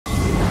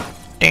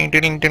Ding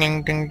ding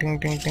ding ding ding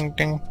ding ding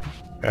ding.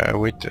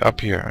 Wait up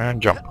here and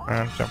jump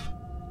and jump.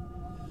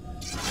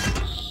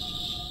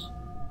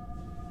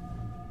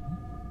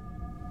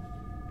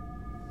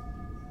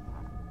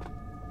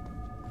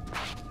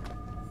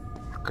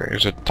 Okay,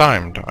 is it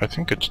timed? I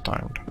think it's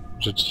timed.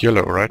 It's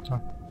yellow, right?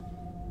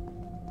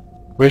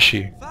 Where's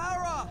she?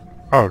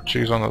 Oh,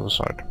 she's on the other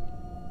side.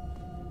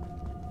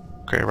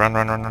 Okay, run,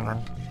 run, run, run,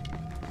 run.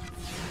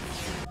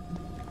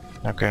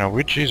 Okay, now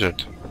which is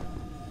it?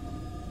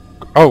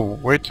 Oh,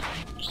 wait.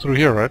 It's through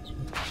here, right?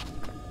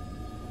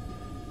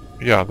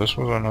 Yeah, this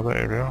was another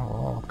area.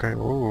 Oh, okay,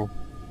 ooh.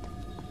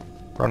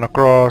 Run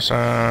across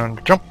and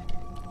jump!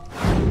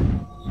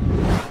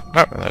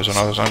 Oh, there's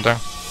another sign there.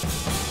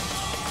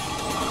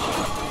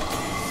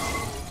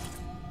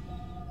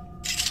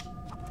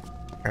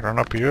 Okay, run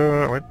up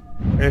here. Wait,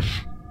 if...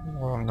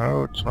 Oh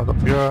no, it's not up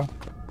here.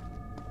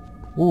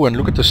 Ooh, and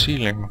look at the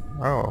ceiling.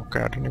 Oh,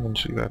 okay, I didn't even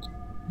see that.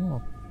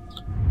 Oh.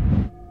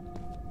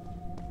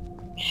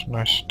 It's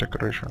nice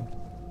decoration.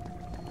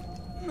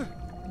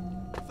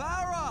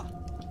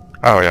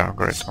 Oh yeah,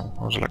 great. I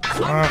was like,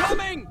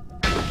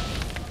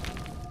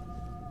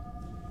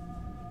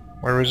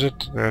 where is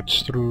it?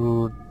 It's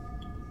through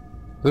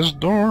this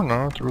door?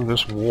 No, through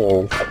this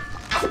wall.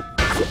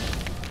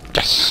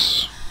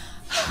 Yes!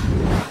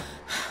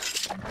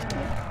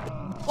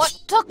 What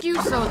took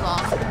you so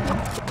long?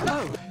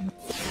 Oh,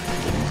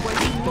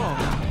 waiting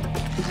long.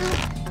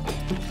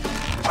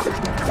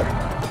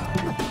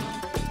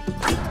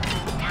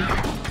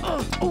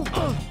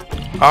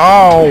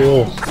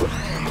 Ow!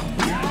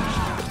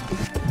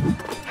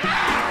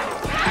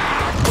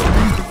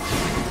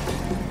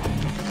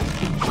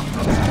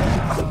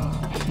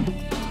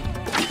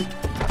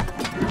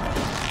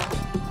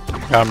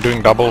 Yeah, I'm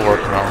doing double work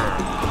now.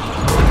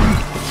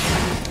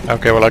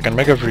 Okay, well I can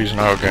Mega Freeze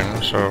now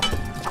again, so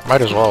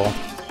might as well.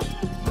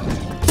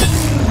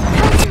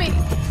 Help me!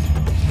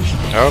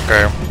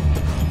 Okay.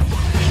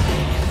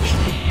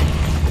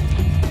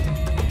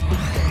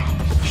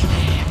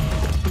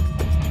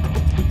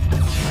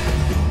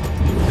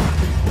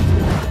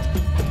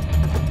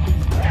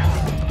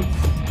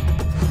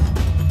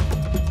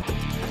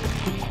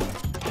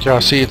 Yeah,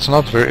 see, it's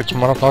not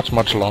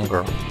much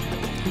longer.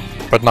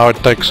 But now it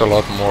takes a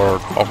lot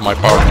more of my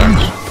power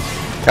tanks.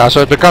 Yeah,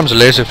 so it becomes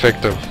less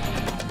effective.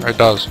 It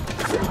does.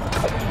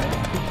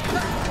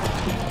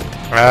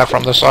 Yeah,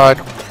 from the side.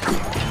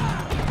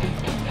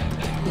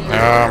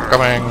 Yeah, I'm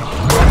coming.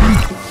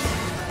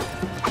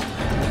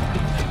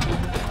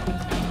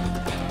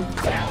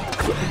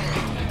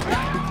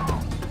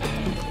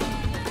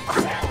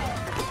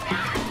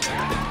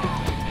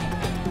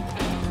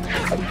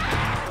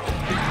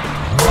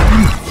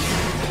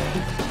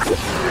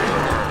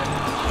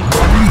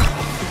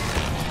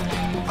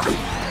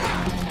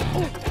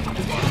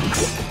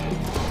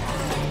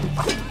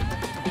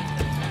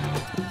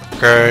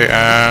 Okay,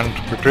 and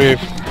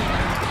retrieve.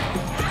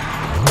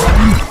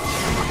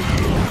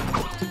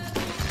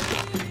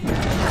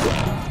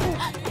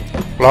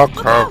 Block,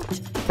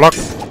 block.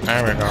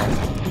 There we go.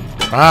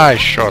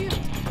 Nice shot.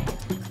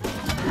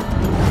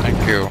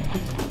 Thank you.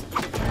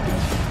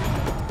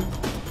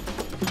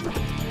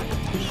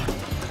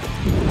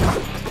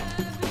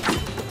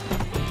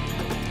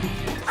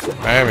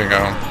 There we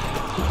go.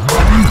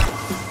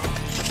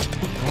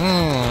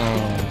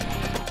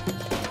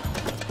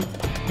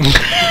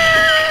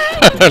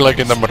 Like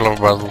in the middle of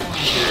a battle.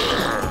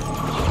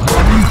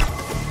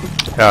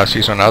 Yeah,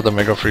 see, so now the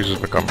Mega Freeze is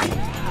becoming.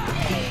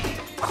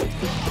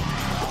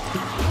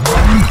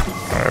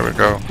 There we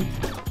go.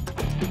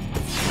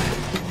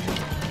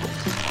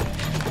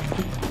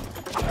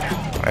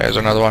 There's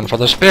another one for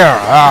the spear.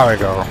 There we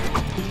go.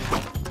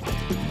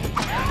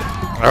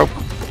 Nope.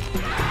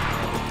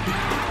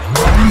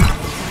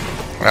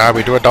 Yeah,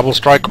 we do a double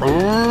strike.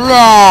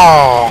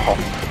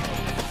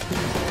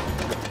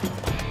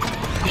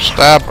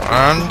 Stab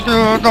and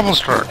double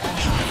strike.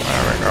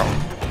 There we go.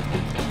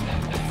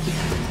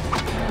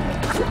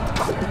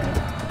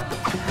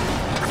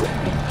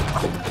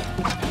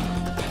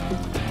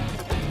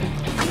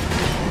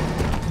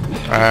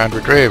 And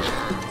retrieve.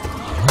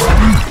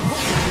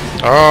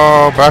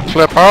 Oh,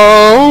 backflip.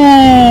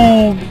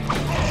 Oh!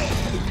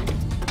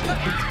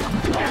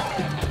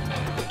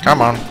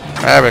 Come on.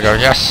 There we go.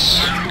 Yes.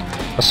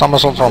 A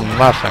somersault from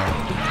nothing.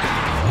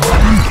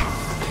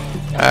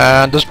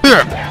 And the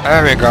spear!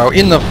 There we go,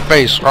 in the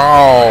face!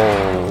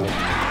 Oh!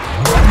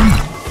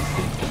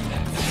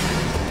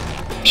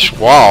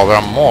 Wow, there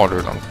are more,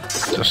 dude.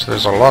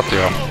 There's a lot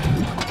here.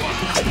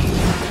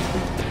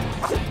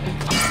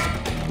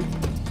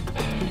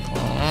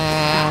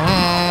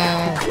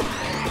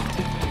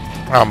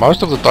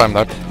 Most of the time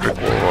that trick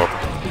will work.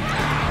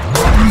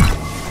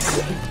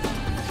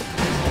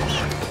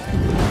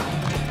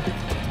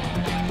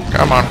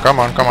 Come on, come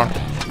on, come on.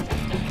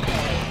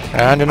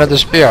 And another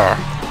spear.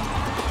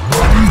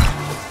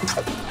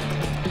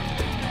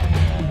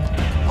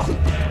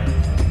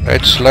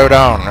 Let's slow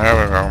down. There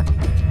we go.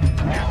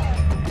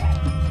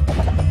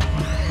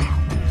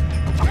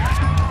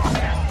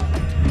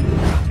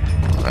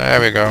 There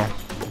we go.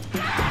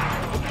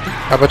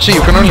 But see,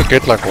 you can only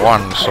get like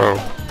one, so...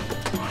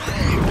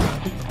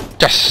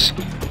 Yes!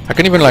 I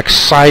can even like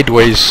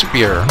sideways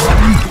spear.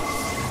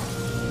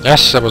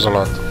 Yes, that was a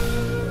lot.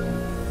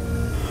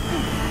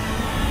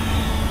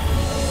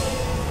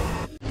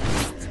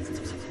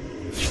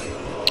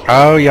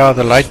 Oh yeah,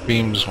 the light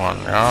beams one.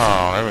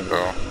 Oh, there we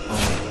go.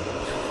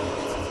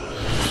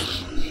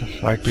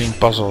 Light beam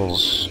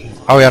puzzles.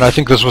 Oh yeah, and I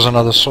think this was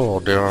another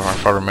sword, yeah,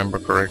 if I remember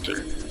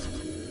correctly.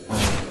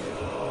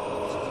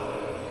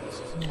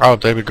 Oh,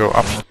 there we go,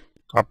 up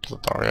the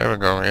tower, there we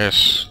go,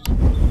 yes.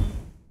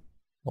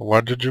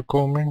 What did you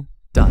call me?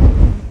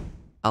 Done.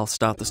 I'll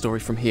start the story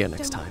from here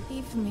next time. Don't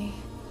leave me.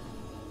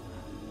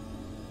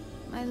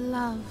 My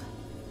love.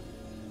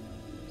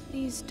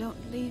 Please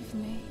don't leave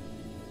me.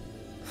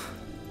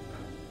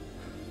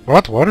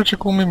 What? Why did you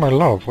call me my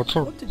love? What's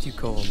up? What did you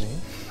call me?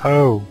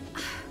 Oh.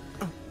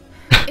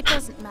 It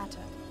doesn't matter.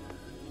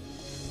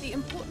 The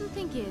important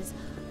thing is,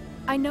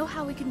 I know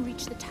how we can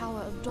reach the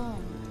Tower of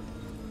Dawn.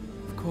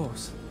 Of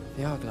course,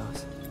 the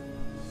hourglass.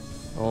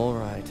 All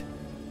right.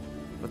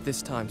 But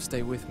this time,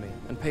 stay with me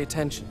and pay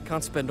attention.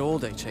 Can't spend all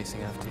day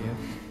chasing after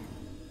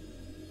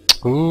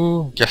you.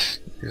 Ooh, yes.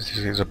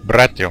 He's a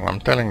brat, young, I'm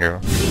telling you.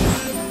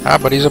 Ah,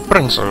 but he's a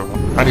prince, so,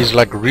 and he's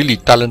like really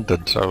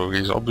talented, so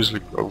he's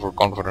obviously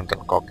overconfident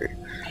and cocky.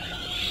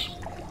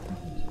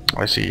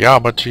 I see. Yeah,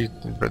 but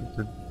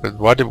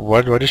why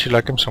does she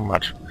like him so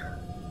much?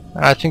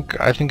 I think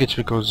it's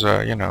because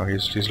you know,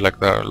 he's like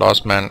the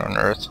last man on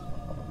Earth.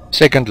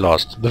 Second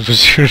last. The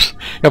vizier.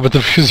 Yeah, but the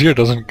vizier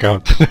doesn't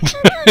count.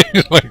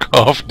 He's like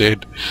half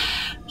dead,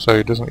 so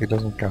he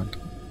doesn't count.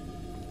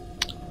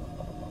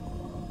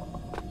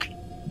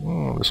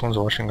 Oh, this one's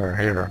washing her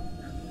hair.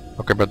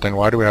 Okay, but then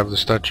why do we have the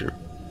statue?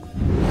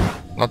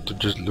 Not to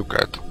just look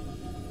at.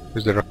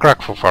 Is there a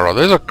crack for Pharaoh?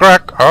 There's a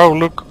crack! Oh,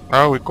 look!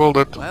 Oh, we called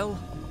it. Well,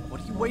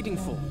 what are you waiting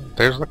for?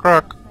 There's the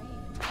crack.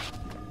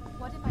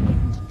 What if I get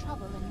into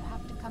trouble and you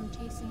have to come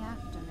chasing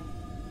after me?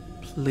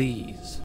 Please.